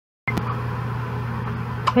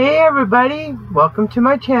Hey everybody, welcome to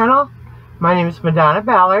my channel. My name is Madonna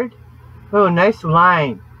Ballard. Oh, nice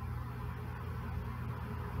line.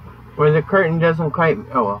 Where the curtain doesn't quite,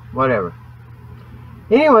 oh well, whatever.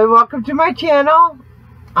 Anyway, welcome to my channel.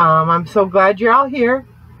 I'm so glad you're all here.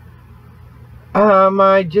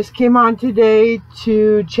 I just came on today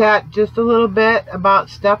to chat just a little bit about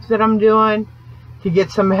stuff that I'm doing to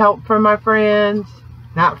get some help from my friends.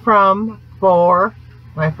 Not from, for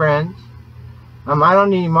my friends. I don't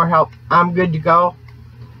need any more help. I'm good to go.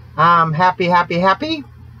 I'm happy.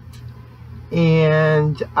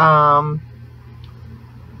 And, well,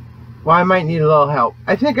 I might need a little help.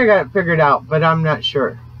 I think I got it figured out, but I'm not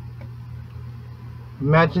sure.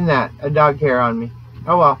 Imagine that. A dog hair on me.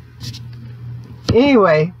 Oh, well.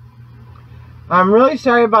 Anyway, I'm really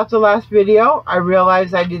sorry about the last video. I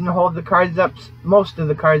realized I didn't hold the cards up, most of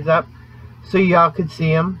the cards up, so y'all could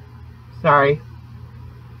see them. Sorry.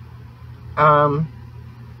 I'll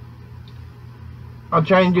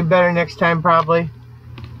try and do better next time, probably.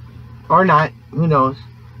 Or not. Who knows?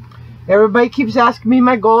 Everybody keeps asking me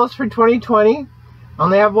my goals for 2020. I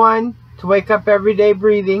only have one. To wake up every day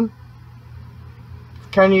breathing. It's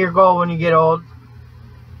kind of your goal when you get old.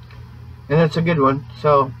 And it's a good one.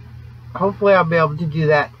 So, hopefully I'll be able to do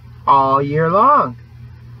that all year long.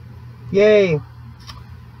 Yay.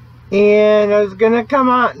 And I was going to come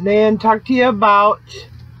on and talk to you about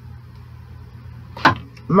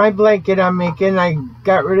my blanket I'm making. I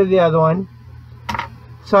got rid of the other one.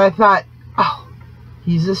 So I thought, oh,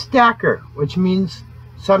 he's a stacker, which means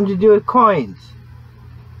something to do with coins.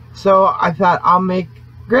 So I thought I'll make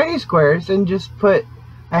granny squares and just put,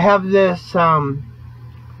 I have this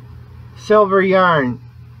silver yarn.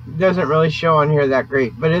 It doesn't really show on here that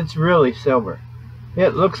great, but it's really silver.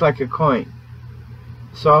 It looks like a coin.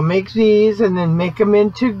 So I'll make these and then make them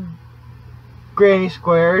into granny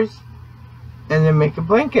squares and then make a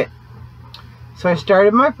blanket. So I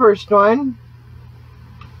started my first one.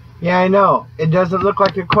 Yeah, I know. It doesn't look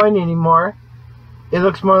like a coin anymore. It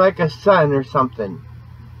looks more like a sun or something.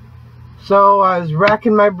 So I was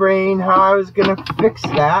racking my brain how I was going to fix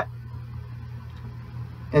that.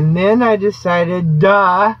 And then I decided,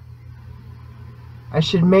 duh, I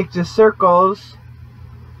should make the circles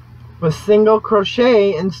with single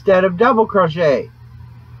crochet instead of double crochet.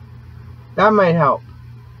 That might help.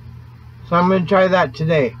 So I'm going to try that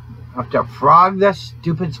today. I have to frog that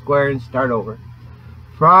stupid square and start over.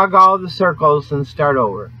 Frog all the circles and start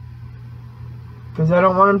over. Because I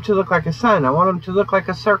don't want them to look like a sun. I want them to look like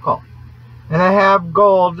a circle. And I have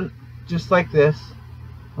gold just like this.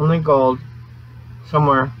 Only gold.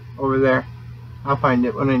 Somewhere over there. I'll find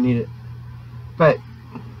it when I need it. But,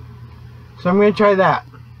 so I'm going to try that.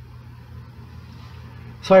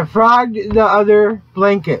 So I frogged the other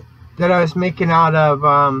blanket that I was making out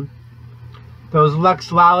of those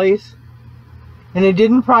Lux Lollies. And it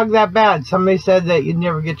didn't frog that bad. Somebody said that you'd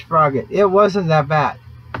never get to frog it. It wasn't that bad.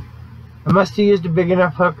 I must have used a big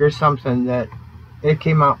enough hook or something that it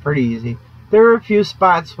came out pretty easy. There were a few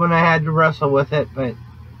spots when I had to wrestle with it, but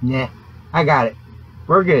nah, I got it.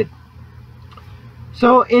 We're good.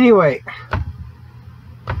 So anyway,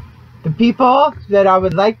 the people that I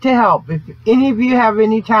would like to help, if any of you have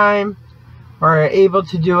any time or are able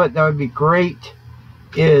to do it, that would be great,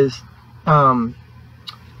 is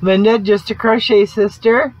Linda, just a crochet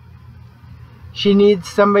sister. She needs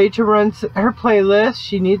somebody to run her playlist.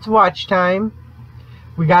 She needs watch time.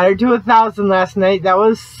 We got her to 1,000 last night. That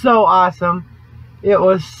was so awesome. It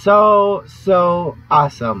was so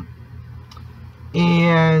awesome.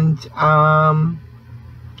 And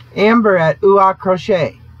Amber at Ohh Aah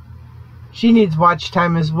Crochet. She needs watch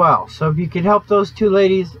time as well. So if you could help those two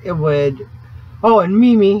ladies, it would. Oh, and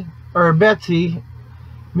Mimi, or Betsy,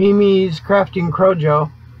 Mimi's Crafting Crojo.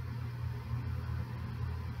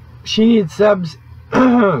 She needs subs.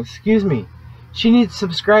 Excuse me. She needs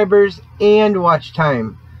subscribers and watch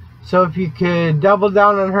time. So if you could double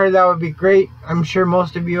down on her, that would be great. I'm sure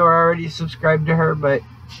most of you are already subscribed to her, but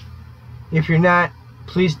if you're not,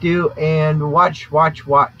 please do, and watch.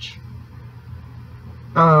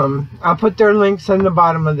 I'll put their links on the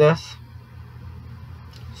bottom of this,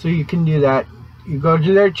 so you can do that. You go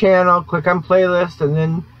to their channel, click on playlist, and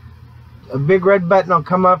then a big red button will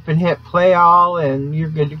come up and hit play all, and you're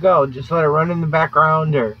good to go. Just let it run in the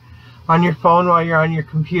background or on your phone while you're on your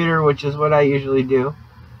computer, which is what I usually do.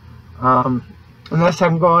 Unless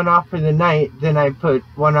I'm going off for the night, then I put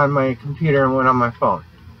one on my computer and one on my phone.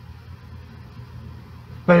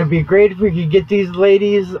 But it'd be great if we could get these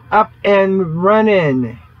ladies up and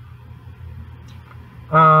running.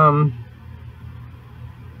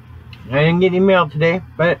 I didn't get any mail today,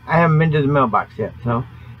 but I haven't been to the mailbox yet. So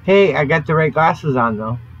Hey, I got the right glasses on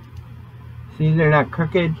though. See, they're not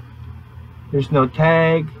crooked. There's no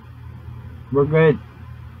tag. We're good.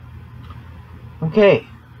 Okay.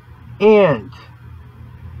 And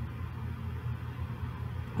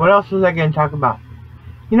what else was I going to talk about?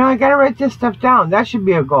 You know, I got to write this stuff down. That should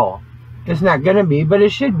be a goal. It's not going to be, but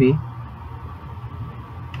it should be.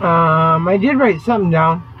 I did write something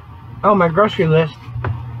down. Oh, my grocery list.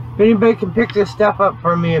 If anybody can pick this stuff up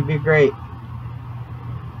for me, it'd be great.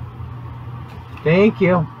 Thank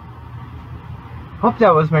you. Hope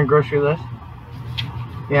that was my grocery list.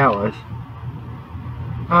 Yeah, it was.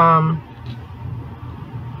 I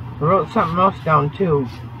wrote something else down too.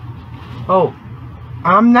 Oh,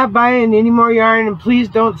 I'm not buying any more yarn, and please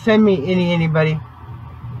don't send me anybody.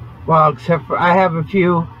 Well, except for I have a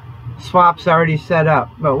few swaps already set up,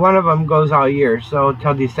 but one of them goes all year, so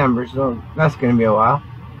till December, so that's going to be a while.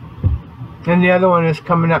 And the other one is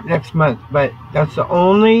coming up next month, but that's the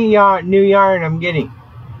only new yarn I'm getting.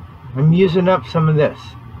 I'm using up some of this,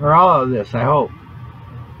 or all of this, I hope.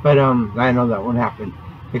 But I know that won't happen.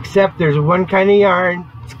 Except there's one kind of yarn,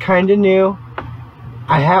 it's kind of new.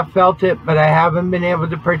 I have felt it, but I haven't been able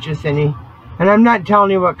to purchase any. And I'm not telling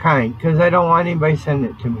you what kind, because I don't want anybody sending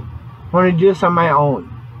it to me. I want to do this on my own.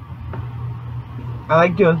 I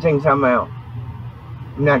like doing things on my own.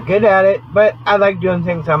 I'm not good at it, but I like doing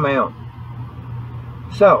things on my own.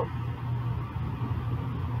 So,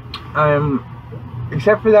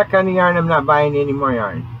 except for that kind of yarn, I'm not buying any more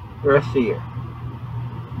yarn the rest of the year.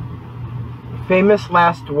 Famous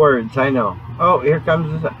last words, I know. Oh, here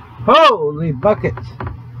comes this. Holy buckets!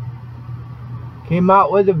 Came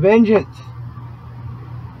out with a vengeance.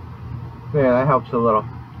 Yeah, that helps a little.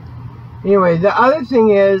 Anyway, the other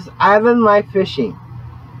thing is Island Life Fishing.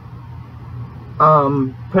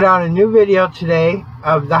 Put out a new video today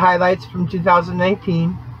of the highlights from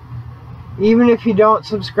 2019. Even if you don't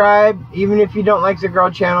subscribe, even if you don't like the girl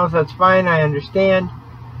channels, that's fine, I understand.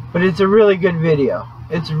 But it's a really good video.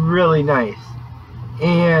 It's really nice.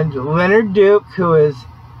 And Leonard Duke, who is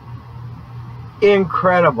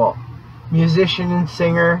incredible, musician and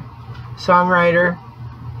singer, songwriter,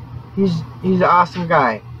 he's an awesome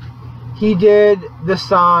guy. He did the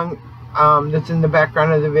song that's in the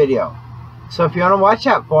background of the video. So if you want to watch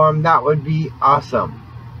that for him, that would be awesome.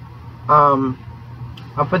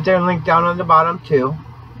 I'll put their link down on the bottom too.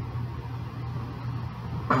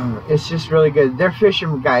 It's just really good. They're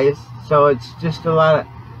fishing guys, so it's just a lot of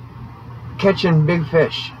catching big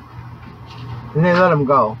fish, and they let them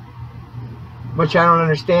go, which I don't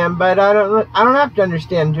understand. But I don't have to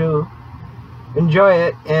understand to enjoy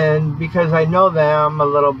it, and because I know them a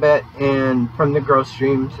little bit and from the growth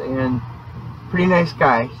streams, and pretty nice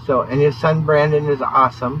guy. So, and his son Brandon is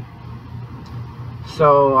awesome.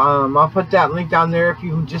 So I'll put that link down there if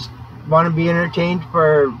you just want to be entertained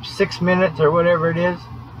for 6 minutes or whatever it is.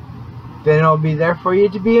 Then it'll be there for you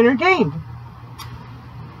to be entertained.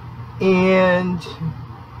 And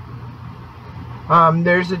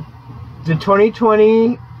there's the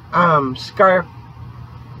 2020 scarf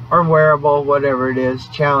or wearable, whatever it is,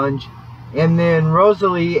 challenge. And then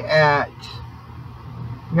Rosalie at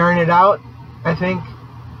Yarn It Out, I think,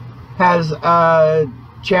 has a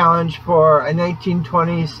challenge for a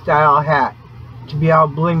 1920s style hat to be all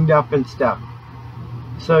blinged up and stuff.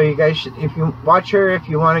 So you guys should, if you watch her, if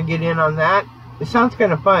you want to get in on that, it sounds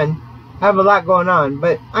kind of fun. I have a lot going on,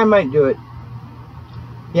 but I might do it.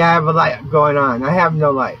 Yeah, I have a lot going on. I have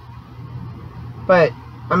no life, but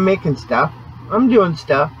I'm making stuff. I'm doing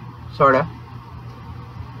stuff, sorta.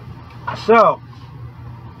 So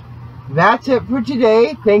that's it for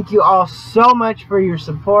today. Thank you all so much for your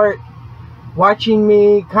support, watching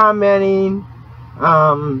me, commenting,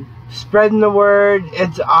 spreading the word.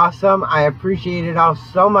 It's awesome. I appreciate it all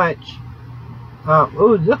so much.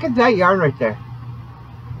 Ooh, look at that yarn right there.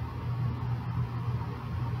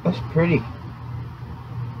 That's pretty.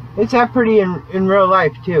 It's that pretty in real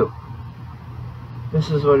life too. This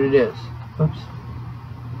is what it is. Oops.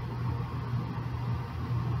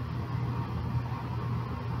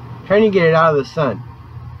 Trying to get it out of the sun.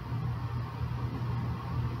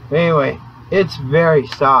 Anyway, it's very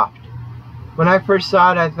soft. When I first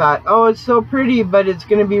saw it, I thought, oh, it's so pretty, but it's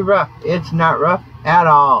going to be rough. It's not rough at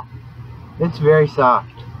all. It's very soft.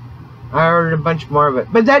 I ordered a bunch more of it.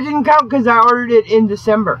 But that didn't count because I ordered it in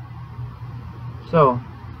December. So,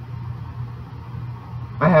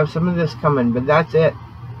 I have some of this coming, but that's it.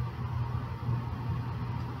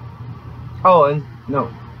 Oh, and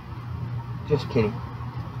no. Just kidding.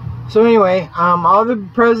 So anyway, all the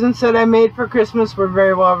presents that I made for Christmas were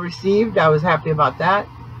very well received. I was happy about that.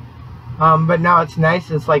 But now it's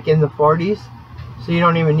nice. It's like in the 40s. So you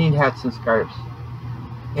don't even need hats and scarves.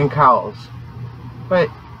 and cowls. But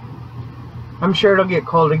I'm sure it'll get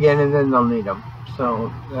cold again and then they'll need them.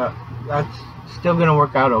 So that's still going to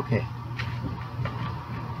work out okay.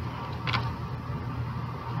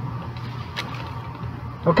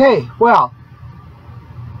 Okay, well,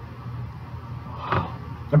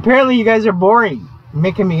 apparently you guys are boring,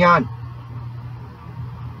 making me yawn.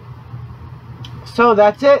 So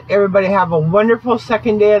that's it. Everybody have a wonderful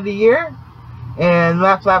second day of the year. And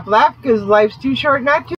laugh, laugh, laugh, because life's too short not to.